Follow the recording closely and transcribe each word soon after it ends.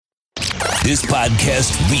This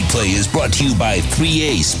podcast replay is brought to you by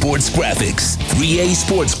 3A Sports Graphics. 3A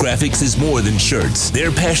Sports Graphics is more than shirts.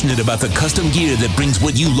 They're passionate about the custom gear that brings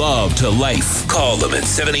what you love to life. Call them at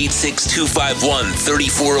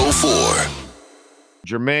 786-251-3404.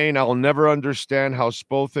 Jermaine, I'll never understand how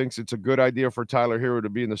Spo thinks it's a good idea for Tyler Herro to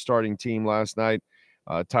be in the starting team last night.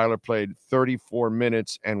 Tyler played 34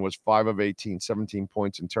 minutes and was 5 of 18, 17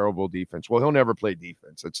 points and terrible defense. Well, he'll never play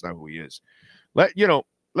defense. That's not who he is.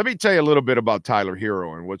 Let me tell you a little bit about Tyler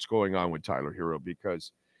Herro and what's going on with Tyler Herro,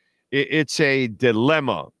 because it's a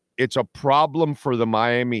dilemma. It's a problem for the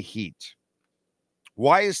Miami Heat.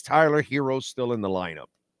 Why is Tyler Herro still in the lineup?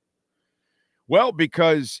 Well,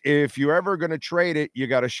 because if you're ever going to trade it, you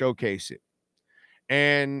got to showcase it.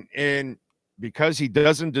 And because he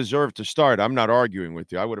doesn't deserve to start, I'm not arguing with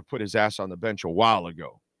you. I would have put his ass on the bench a while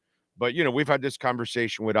ago. But, we've had this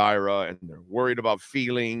conversation with Ira, and they're worried about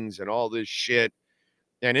feelings and all this shit.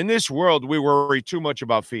 And in this world, we worry too much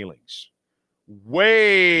about feelings.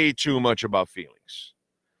 Way too much about feelings.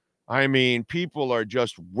 I mean, people are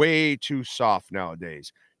just way too soft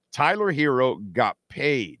nowadays. Tyler Herro got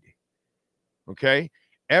paid. Okay?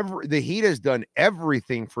 The Heat has done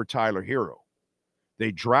everything for Tyler Herro.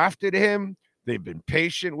 They drafted him. They've been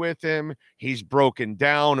patient with him. He's broken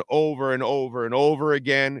down over and over and over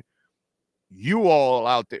again. You all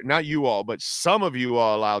out there, not you all, but some of you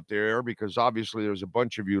all out there, because obviously there's a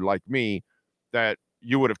bunch of you like me that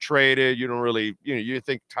you would have traded. You don't really, you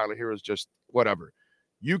think Tyler Herro is just whatever.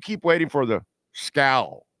 You keep waiting for the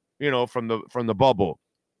scowl, from the bubble.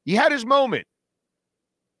 He had his moment.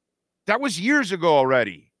 That was years ago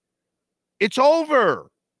already. It's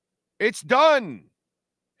over. It's done.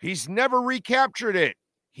 He's never recaptured it.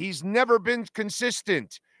 He's never been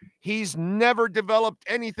consistent. He's never developed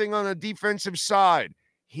anything on the defensive side.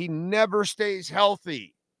 He never stays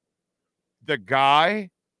healthy. The guy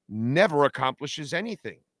never accomplishes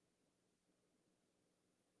anything.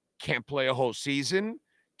 Can't play a whole season.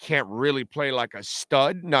 Can't really play like a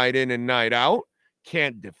stud night in and night out.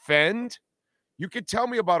 Can't defend. You could tell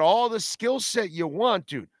me about all the skill set you want,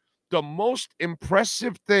 dude. The most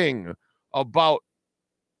impressive thing about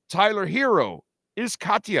Tyler Herro is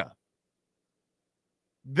Katya.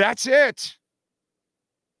 That's it.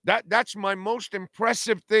 That's my most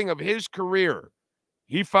impressive thing of his career.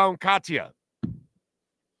 He found Katya.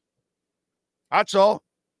 That's all.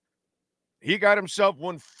 He got himself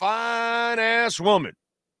one fine-ass woman.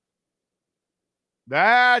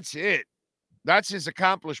 That's it. That's his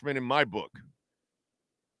accomplishment in my book.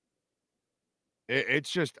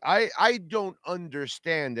 It's just, I don't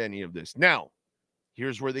understand any of this. Now,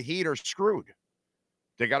 here's where the Heat are screwed.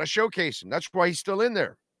 They got to showcase him. That's why he's still in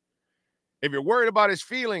there. If you're worried about his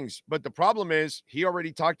feelings, but the problem is he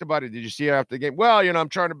already talked about it. Did you see it after the game? Well, I'm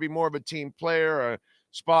trying to be more of a team player, a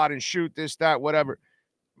spot and shoot, this, that, whatever.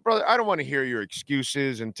 Brother, I don't want to hear your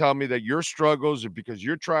excuses and tell me that your struggles are because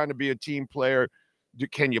you're trying to be a team player.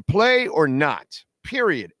 Can you play or not?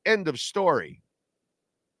 Period. End of story.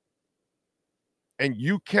 And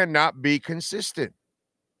you cannot be consistent.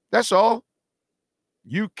 That's all.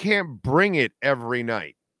 You can't bring it every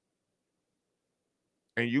night.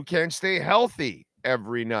 And you can't stay healthy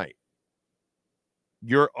every night.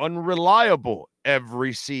 You're unreliable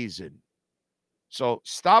every season. So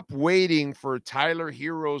stop waiting for Tyler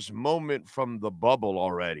Herro's moment from the bubble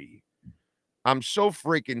already. I'm so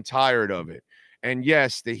freaking tired of it. And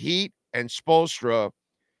yes, the Heat and Spoelstra,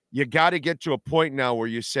 you got to get to a point now where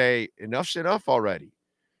you say, enough's enough already.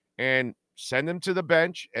 And send him to the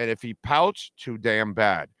bench. And if he pouts, too damn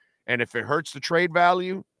bad. And if it hurts the trade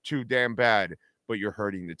value, too damn bad. But you're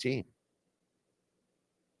hurting the team.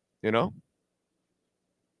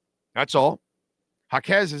 That's all.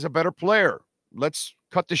 Jaquez is a better player. Let's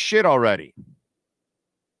cut the shit already.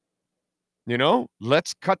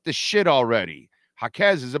 Let's cut the shit already.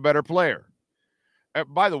 Jaquez is a better player.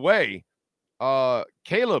 By the way,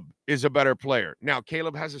 Caleb is a better player. Now,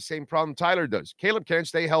 Caleb has the same problem Tyler does. Caleb can't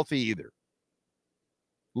stay healthy either.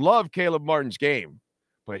 Love Caleb Martin's game,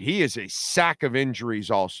 but he is a sack of injuries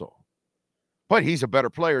also. But he's a better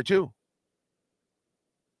player too.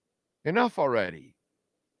 Enough already.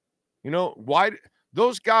 Why?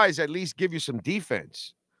 Those guys at least give you some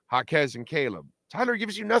defense. Jaquez and Caleb. Tyler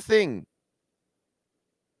gives you nothing.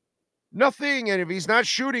 Nothing. And if he's not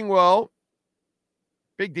shooting well,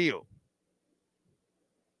 big deal.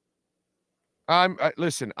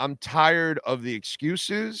 Listen, I'm tired of the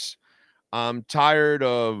excuses. I'm tired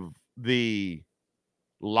of the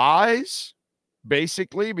lies,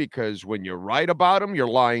 basically, because when you write about them, you're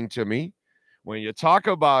lying to me. When you talk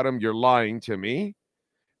about them, you're lying to me.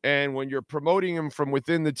 And when you're promoting him from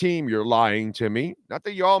within the team, you're lying to me. Not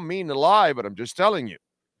that you all mean to lie, but I'm just telling you.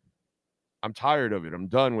 I'm tired of it. I'm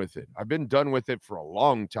done with it. I've been done with it for a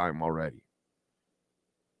long time already.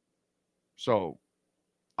 So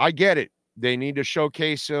I get it. They need to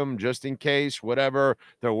showcase him just in case, whatever.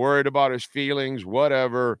 They're worried about his feelings,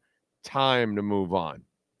 whatever. Time to move on.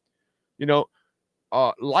 You know,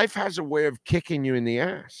 life has a way of kicking you in the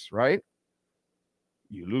ass, right?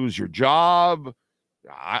 You lose your job.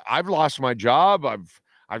 I've lost my job.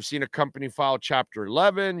 I've seen a company file Chapter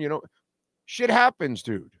 11. Shit happens,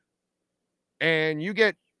 dude. And you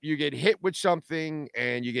get hit with something,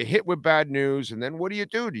 and you get hit with bad news, and then what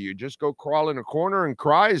do? Do you just go crawl in a corner and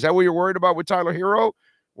cry? Is that what you're worried about with Tyler Herro?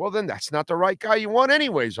 Well, then that's not the right guy you want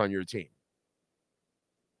anyways on your team.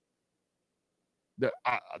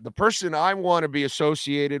 The person I want to be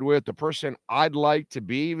associated with, the person I'd like to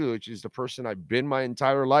be, which is the person I've been my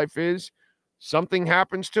entire life, is something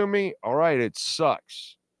happens to me. All right, it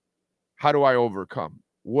sucks. How do I overcome?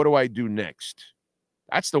 What do I do next?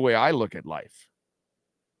 That's the way I look at life.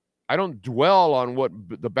 I don't dwell on what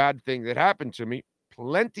the bad thing that happened to me.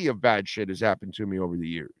 Plenty of bad shit has happened to me over the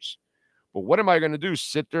years. But what am I going to do?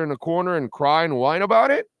 Sit there in a corner and cry and whine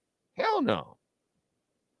about it? Hell no.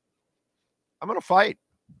 I'm going to fight.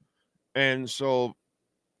 And so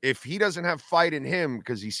if he doesn't have fight in him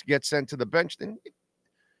because he gets sent to the bench, then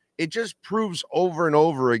it just proves over and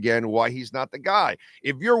over again why he's not the guy.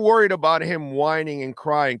 If you're worried about him whining and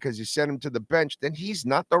crying because you sent him to the bench, then he's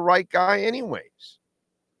not the right guy anyways.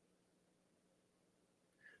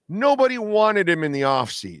 Nobody wanted him in the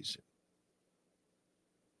offseason.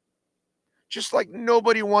 Just like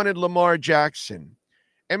nobody wanted Lamar Jackson.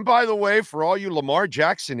 And by the way, for all you Lamar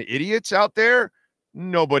Jackson idiots out there,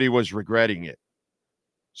 nobody was regretting it.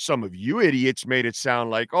 Some of you idiots made it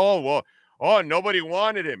sound like, nobody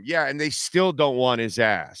wanted him. Yeah, and they still don't want his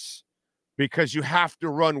ass because you have to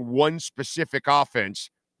run one specific offense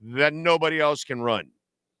that nobody else can run.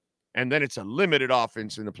 And then it's a limited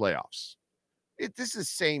offense in the playoffs. This is the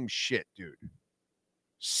same shit, dude.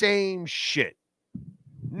 Same shit.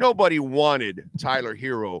 Nobody wanted Tyler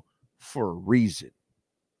Herro for a reason.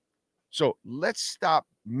 So let's stop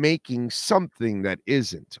making something that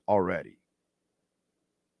isn't already.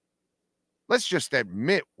 Let's just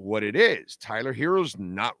admit what it is. Tyler Herro's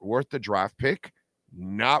not worth the draft pick,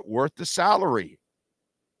 not worth the salary.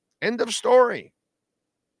 End of story.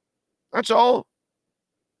 That's all.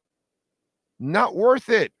 Not worth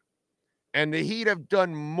it. And the Heat have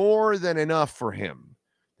done more than enough for him.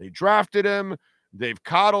 They drafted him. They've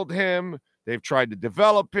coddled him. They've tried to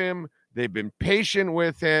develop him. They've been patient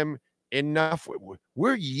with him. Enough.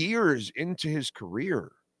 We're years into his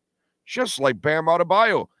career. Just like Bam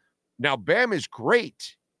Adebayo. Now, Bam is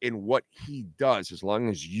great in what he does as long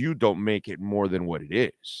as you don't make it more than what it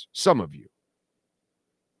is. Some of you.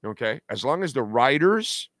 Okay? As long as the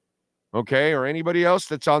writers, okay, or anybody else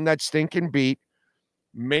that's on that stinking beat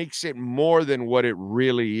makes it more than what it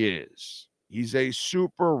really is. He's a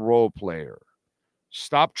super role player.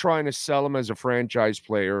 Stop trying to sell him as a franchise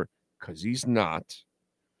player because he's not.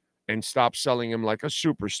 And stop selling him like a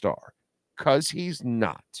superstar because he's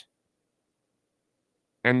not.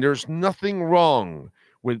 And there's nothing wrong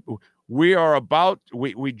with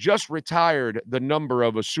we just retired the number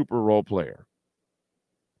of a super role player.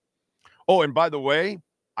 Oh, and by the way,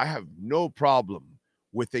 I have no problem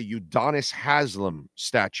with a Udonis Haslem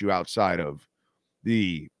statue outside of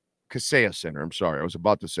the Kaseya Center. I'm sorry, I was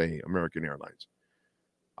about to say American Airlines.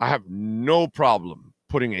 I have no problem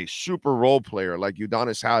putting a super role player like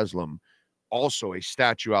Udonis Haslem, also a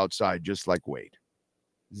statue outside just like Wade.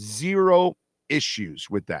 Zero issues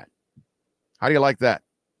with that. How do you like that?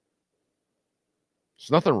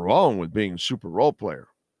 There's nothing wrong with being a super role player.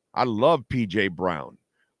 I love PJ Brown.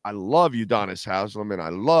 I love Udonis Haslem, and I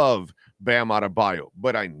love Bam Adebayo,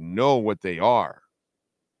 but I know what they are.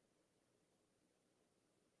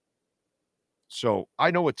 So I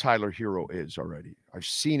know what Tyler Herro is already. I've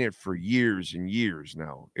seen it for years and years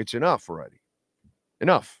now. It's enough already.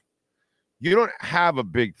 Enough. You don't have a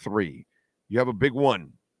big three. You have a big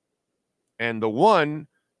one. And the one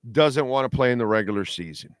doesn't want to play in the regular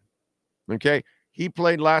season. Okay? He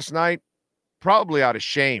played last night probably out of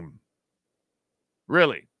shame.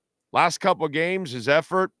 Really. Last couple of games, his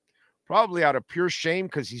effort, probably out of pure shame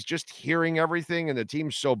because he's just hearing everything and the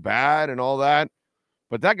team's so bad and all that.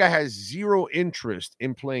 But that guy has zero interest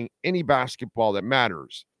in playing any basketball that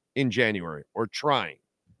matters in January or trying.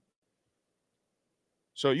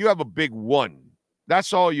 So you have a big one.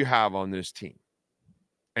 That's all you have on this team.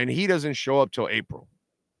 And he doesn't show up till April.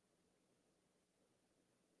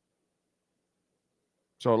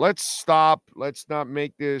 So let's stop. Let's not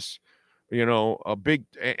make this, a big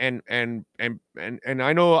and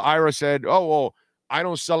I know Ira said, "Oh, well, I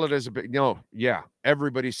don't sell it as a big." No, yeah,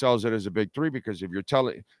 everybody sells it as a big three because if you're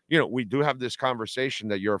telling, we do have this conversation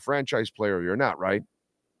that you're a franchise player or you're not, right?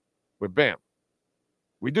 With Bam,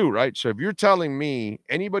 we do, right? So if you're telling me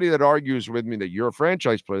anybody that argues with me that you're a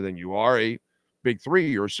franchise player, then you are a big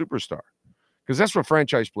three. You're a superstar because that's what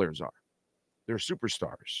franchise players are. They're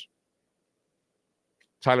superstars.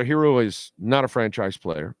 Tyler Herro is not a franchise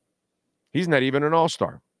player. He's not even an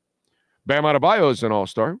all-star. Bam Adebayo is an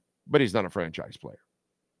all-star, but he's not a franchise player.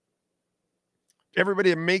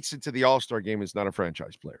 Everybody that makes it to the all-star game is not a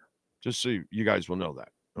franchise player. Just so you guys will know that,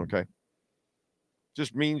 okay?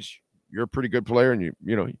 Just means you're a pretty good player and you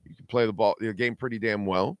can play the game pretty damn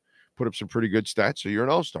well, put up some pretty good stats, so you're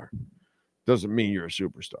an all-star. Doesn't mean you're a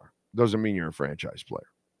superstar. Doesn't mean you're a franchise player.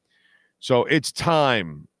 So it's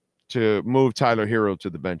time to move Tyler Herro to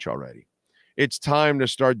the bench already. It's time to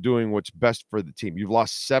start doing what's best for the team. You've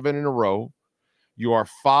lost 7 in a row. You are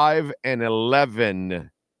 5-11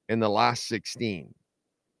 in the last 16.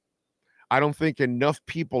 I don't think enough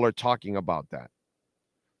people are talking about that.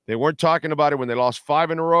 They weren't talking about it when they lost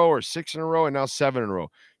 5 in a row or 6 in a row and now 7 in a row.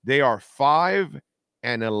 They are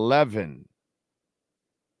 5-11.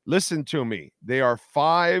 Listen to me. They are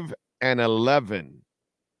 5-11.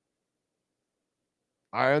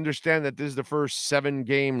 I understand that this is the first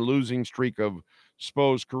 7-game losing streak of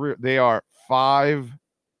Spo's career. They are 5-11.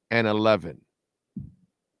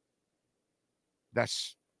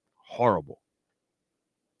 That's horrible,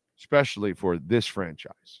 especially for this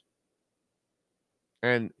franchise.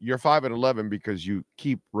 And you're 5-11 because you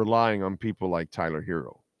keep relying on people like Tyler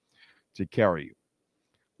Herro to carry you.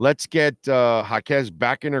 Let's get Jaquez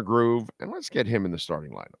back in a groove, and let's get him in the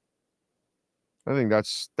starting lineup. I think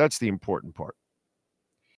that's the important part.